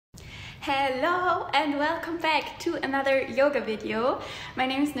Hello and welcome back to another yoga video. My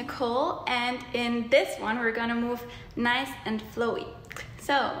name is Nicole and in this one we're gonna move nice and flowy.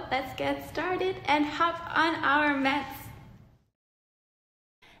 So let's get started and hop on our mats.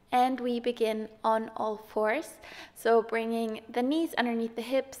 And we begin on all fours. So bringing the knees underneath the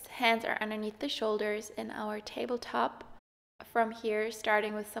hips, hands are underneath the shoulders in our tabletop. From here,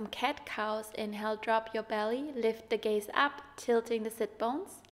 starting with some cat-cows, inhale, drop your belly, lift the gaze up, tilting the sit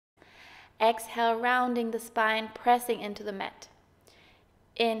bones. Exhale, rounding the spine, pressing into the mat.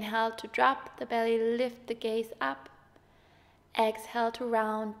 Inhale to drop the belly, lift the gaze up. Exhale to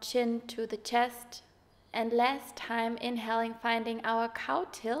round, chin to the chest. And last time, inhaling, finding our cow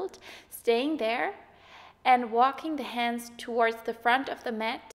tilt, staying there, and walking the hands towards the front of the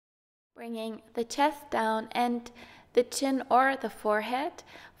mat, bringing the chest down and the chin or the forehead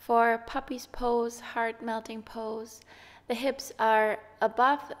for puppy's pose, heart melting pose. The hips are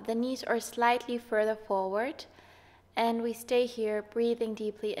above the knees or slightly further forward. And we stay here, breathing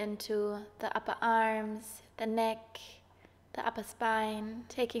deeply into the upper arms, the neck, the upper spine.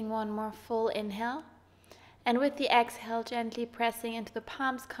 Taking one more full inhale. And with the exhale, gently pressing into the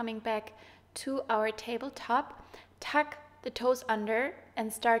palms, coming back to our tabletop. Tuck the toes under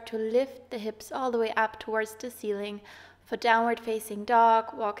and start to lift the hips all the way up towards the ceiling for downward facing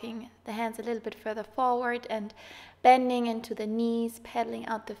dog, walking the hands a little bit further forward and bending into the knees, pedaling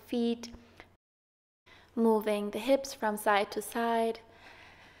out the feet, moving the hips from side to side.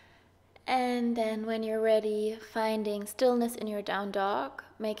 And then when you're ready, finding stillness in your down dog,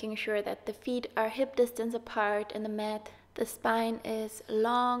 making sure that the feet are hip distance apart in the mat, the spine is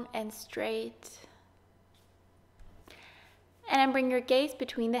long and straight. And then bring your gaze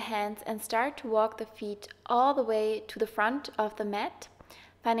between the hands and start to walk the feet all the way to the front of the mat,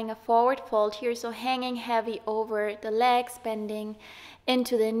 finding a forward fold here, so hanging heavy over the legs, bending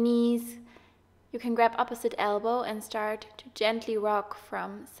into the knees. You can grab opposite elbow and start to gently rock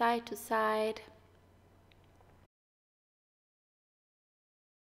from side to side.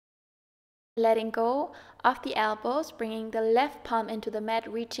 Letting go of the elbows, bringing the left palm into the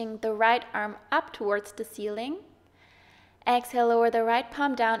mat, reaching the right arm up towards the ceiling. Exhale, lower the right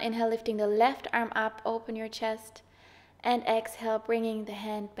palm down. Inhale, lifting the left arm up, open your chest. And exhale, bringing the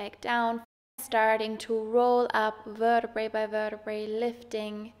hand back down. Starting to roll up vertebrae by vertebrae,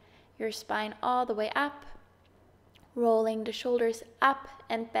 lifting your spine all the way up. Rolling the shoulders up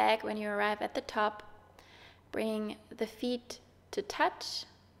and back when you arrive at the top. Bring the feet to touch.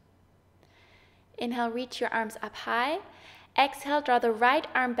 Inhale, reach your arms up high. Exhale, draw the right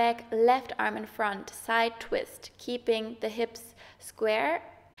arm back, left arm in front, side twist, keeping the hips square.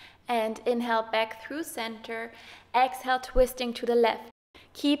 And inhale, back through center. Exhale, twisting to the left,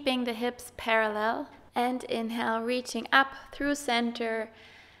 keeping the hips parallel. And inhale, reaching up through center.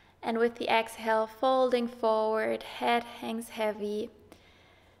 And with the exhale, folding forward, head hangs heavy.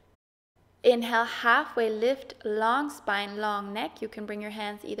 Inhale, halfway lift, long spine, long neck. You can bring your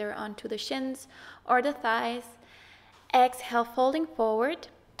hands either onto the shins or the thighs. Exhale, folding forward,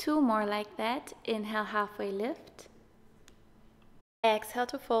 two more like that. Inhale, halfway lift. Exhale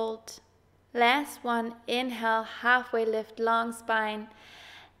to fold. Last one, inhale, halfway lift, long spine.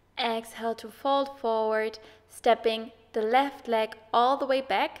 Exhale to fold forward, stepping the left leg all the way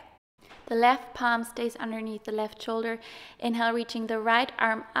back. The left palm stays underneath the left shoulder. Inhale, reaching the right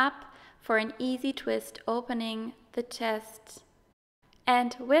arm up for an easy twist, opening the chest.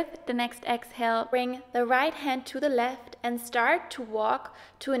 And with the next exhale, bring the right hand to the left and start to walk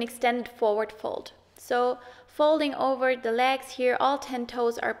to an extended forward fold. So folding over the legs here, all 10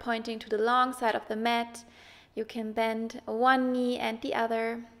 toes are pointing to the long side of the mat. You can bend one knee and the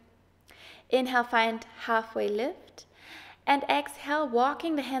other. Inhale, find halfway lift. And exhale,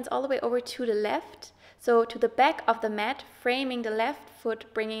 walking the hands all the way over to the left. So to the back of the mat, framing the left foot,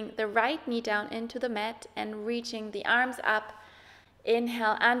 bringing the right knee down into the mat and reaching the arms up.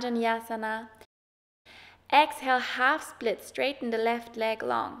 Inhale, Vinyasa. Exhale, half split, straighten the left leg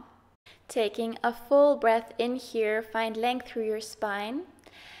long. Taking a full breath in here, find length through your spine.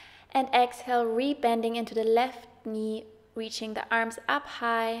 And exhale, rebending into the left knee, reaching the arms up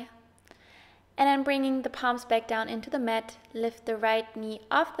high. And then bringing the palms back down into the mat, lift the right knee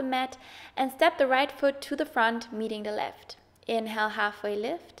off the mat and step the right foot to the front, meeting the left. Inhale, halfway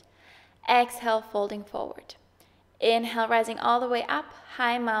lift. Exhale, folding forward. Inhale, rising all the way up,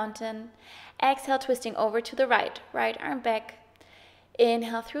 high mountain. Exhale, twisting over to the right, right arm back.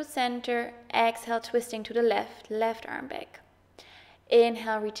 Inhale through center. Exhale, twisting to the left, left arm back.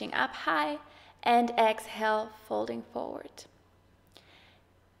 Inhale, reaching up high. And exhale, folding forward.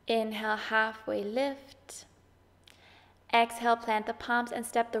 Inhale, halfway lift. Exhale, plant the palms and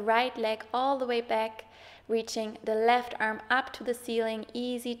step the right leg all the way back, reaching the left arm up to the ceiling.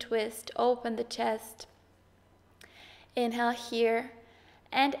 Easy twist, open the chest. Inhale here.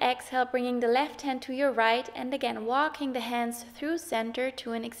 And exhale, bringing the left hand to your right, and again walking the hands through center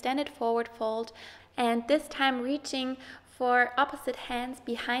to an extended forward fold, and this time reaching for opposite hands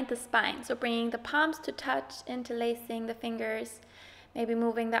behind the spine. So bringing the palms to touch, interlacing the fingers, maybe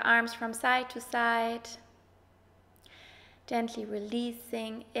moving the arms from side to side. Gently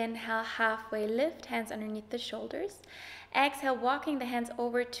releasing. Inhale, halfway lift, hands underneath the shoulders. Exhale, walking the hands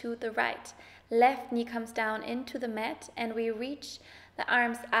over to the right. Left knee comes down into the mat, and we reach the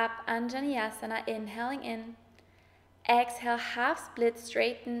arms up, Vinyasa, inhaling in. Exhale, half split,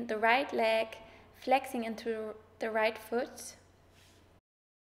 straighten the right leg, flexing into the right foot.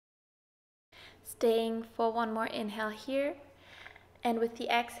 Staying for one more inhale here. And with the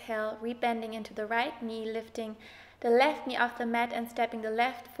exhale, rebending into the right knee, lifting the left knee off the mat and stepping the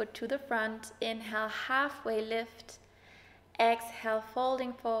left foot to the front. Inhale, halfway lift. Exhale,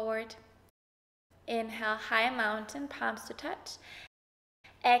 folding forward. Inhale, high mountain, palms to touch.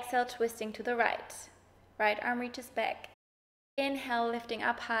 Exhale, twisting to the right. Right arm reaches back. Inhale, lifting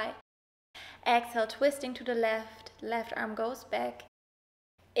up high. Exhale, twisting to the left. Left arm goes back.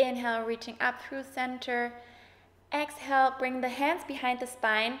 Inhale, reaching up through center. Exhale, bring the hands behind the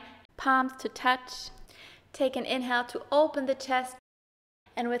spine, palms to touch. Take an inhale to open the chest.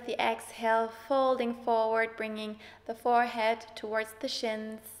 And with the exhale, folding forward, bringing the forehead towards the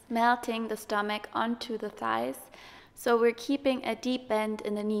shins, melting the stomach onto the thighs. So we're keeping a deep bend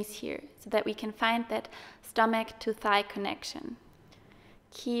in the knees here so that we can find that stomach to thigh connection.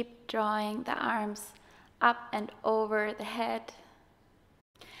 Keep drawing the arms up and over the head.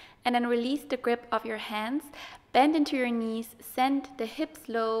 And then release the grip of your hands. Bend into your knees, send the hips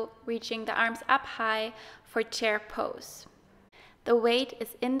low, reaching the arms up high for chair pose. The weight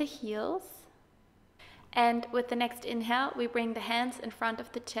is in the heels. And with the next inhale, we bring the hands in front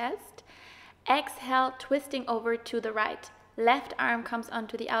of the chest. Exhale, twisting over to the right. Left arm comes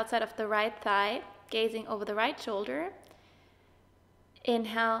onto the outside of the right thigh, gazing over the right shoulder.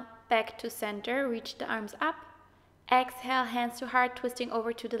 Inhale, back to center, reach the arms up. Exhale, hands to heart, twisting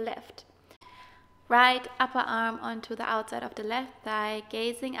over to the left. Right upper arm onto the outside of the left thigh,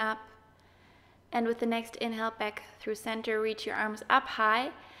 gazing up. And with the next inhale, back through center, reach your arms up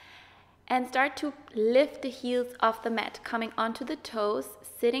high. And start to lift the heels off the mat, coming onto the toes,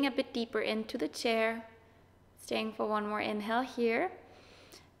 sitting a bit deeper into the chair. Staying for one more inhale here.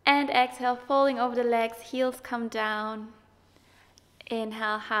 And exhale, folding over the legs, heels come down.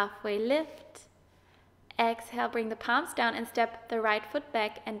 Inhale, halfway lift. Exhale, bring the palms down and step the right foot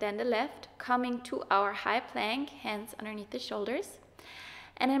back and then the left, coming to our high plank, hands underneath the shoulders.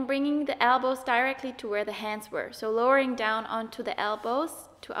 And then bringing the elbows directly to where the hands were. So lowering down onto the elbows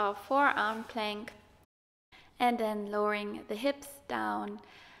to our forearm plank. And then lowering the hips down,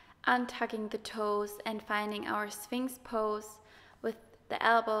 untucking the toes and finding our Sphinx pose with the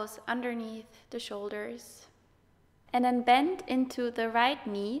elbows underneath the shoulders. And then bend into the right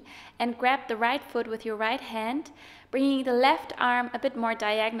knee and grab the right foot with your right hand, bringing the left arm a bit more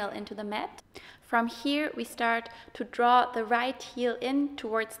diagonal into the mat. From here, we start to draw the right heel in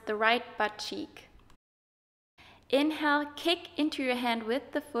towards the right butt cheek. Inhale, kick into your hand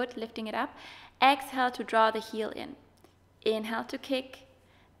with the foot, lifting it up. Exhale to draw the heel in. Inhale to kick,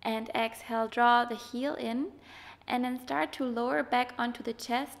 and exhale, draw the heel in. And then start to lower back onto the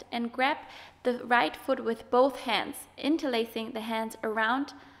chest and grab the right foot with both hands, interlacing the hands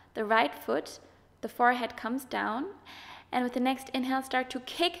around the right foot. The forehead comes down. And with the next inhale, start to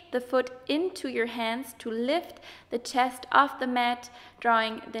kick the foot into your hands to lift the chest off the mat,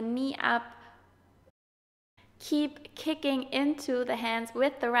 drawing the knee up. Keep kicking into the hands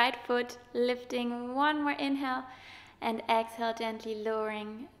with the right foot, lifting one more inhale, and exhale, gently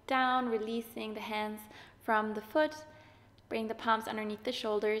lowering down, releasing the hands from the foot. Bring the palms underneath the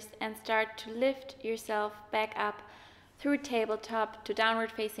shoulders and start to lift yourself back up through tabletop to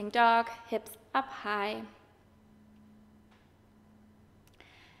downward facing dog, hips up high.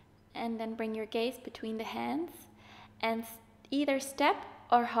 And then bring your gaze between the hands and either step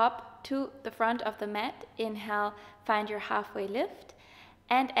or hop to the front of the mat. Inhale, find your halfway lift,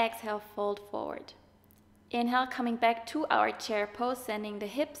 and exhale, fold forward. Inhale, coming back to our chair pose, sending the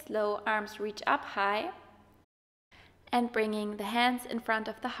hips low, arms reach up high, and bringing the hands in front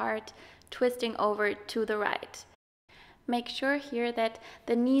of the heart, twisting over to the right. Make sure here that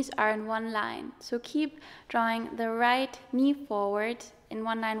the knees are in one line. So keep drawing the right knee forward in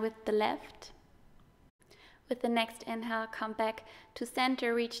one line with the left. With the next inhale, come back to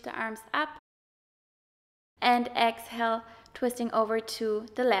center, reach the arms up. And exhale, twisting over to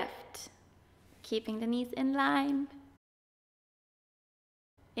the left, keeping the knees in line.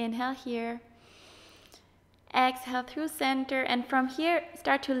 Inhale here. Exhale through center, and from here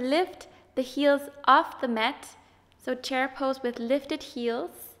start to lift the heels off the mat. So chair pose with lifted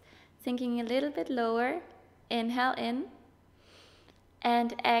heels, sinking a little bit lower. Inhale in,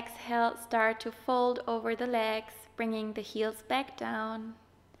 and exhale, start to fold over the legs, bringing the heels back down.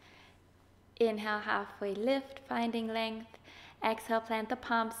 Inhale, halfway lift, finding length. Exhale, plant the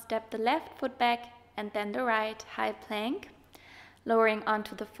palms, step the left foot back and then the right, high plank. Lowering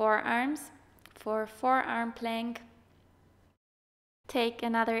onto the forearms for forearm plank. Take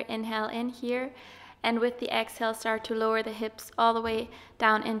another inhale in here, and with the exhale start to lower the hips all the way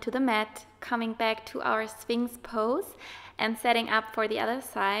down into the mat, coming back to our Sphinx pose and setting up for the other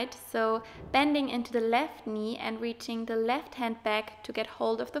side. So bending into the left knee and reaching the left hand back to get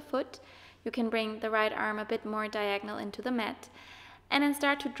hold of the foot. You can bring the right arm a bit more diagonal into the mat, and then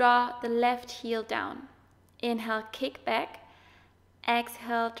start to draw the left heel down. Inhale, kick back.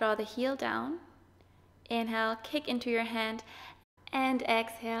 Exhale, draw the heel down. Inhale, kick into your hand, and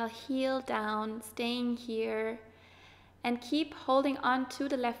exhale, heel down, staying here. And keep holding on to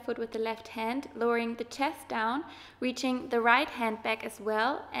the left foot with the left hand, lowering the chest down, reaching the right hand back as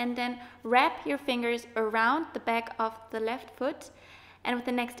well, and then wrap your fingers around the back of the left foot. And with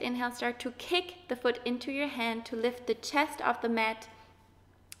the next inhale, start to kick the foot into your hand to lift the chest off the mat,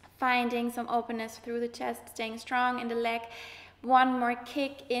 finding some openness through the chest, staying strong in the leg. One more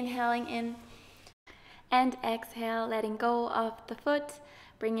kick, inhaling in, and exhale, letting go of the foot,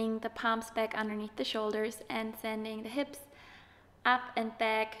 bringing the palms back underneath the shoulders and sending the hips up and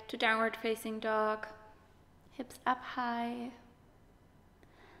back to downward facing dog. Hips up high.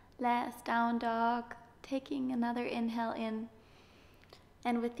 Last down dog, taking another inhale in.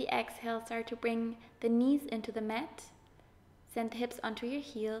 And with the exhale, start to bring the knees into the mat. Send the hips onto your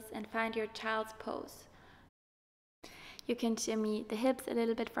heels and find your child's pose. You can shimmy the hips a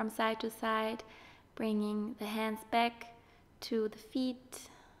little bit from side to side, bringing the hands back to the feet.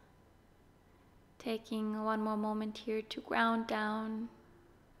 Taking one more moment here to ground down.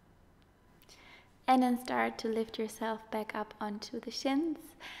 And then start to lift yourself back up onto the shins.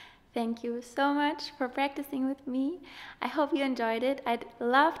 Thank you so much for practicing with me. I hope you enjoyed it. I'd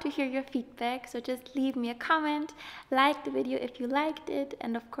love to hear your feedback, so just leave me a comment, like the video if you liked it,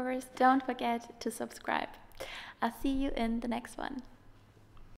 and of course, don't forget to subscribe. I'll see you in the next one.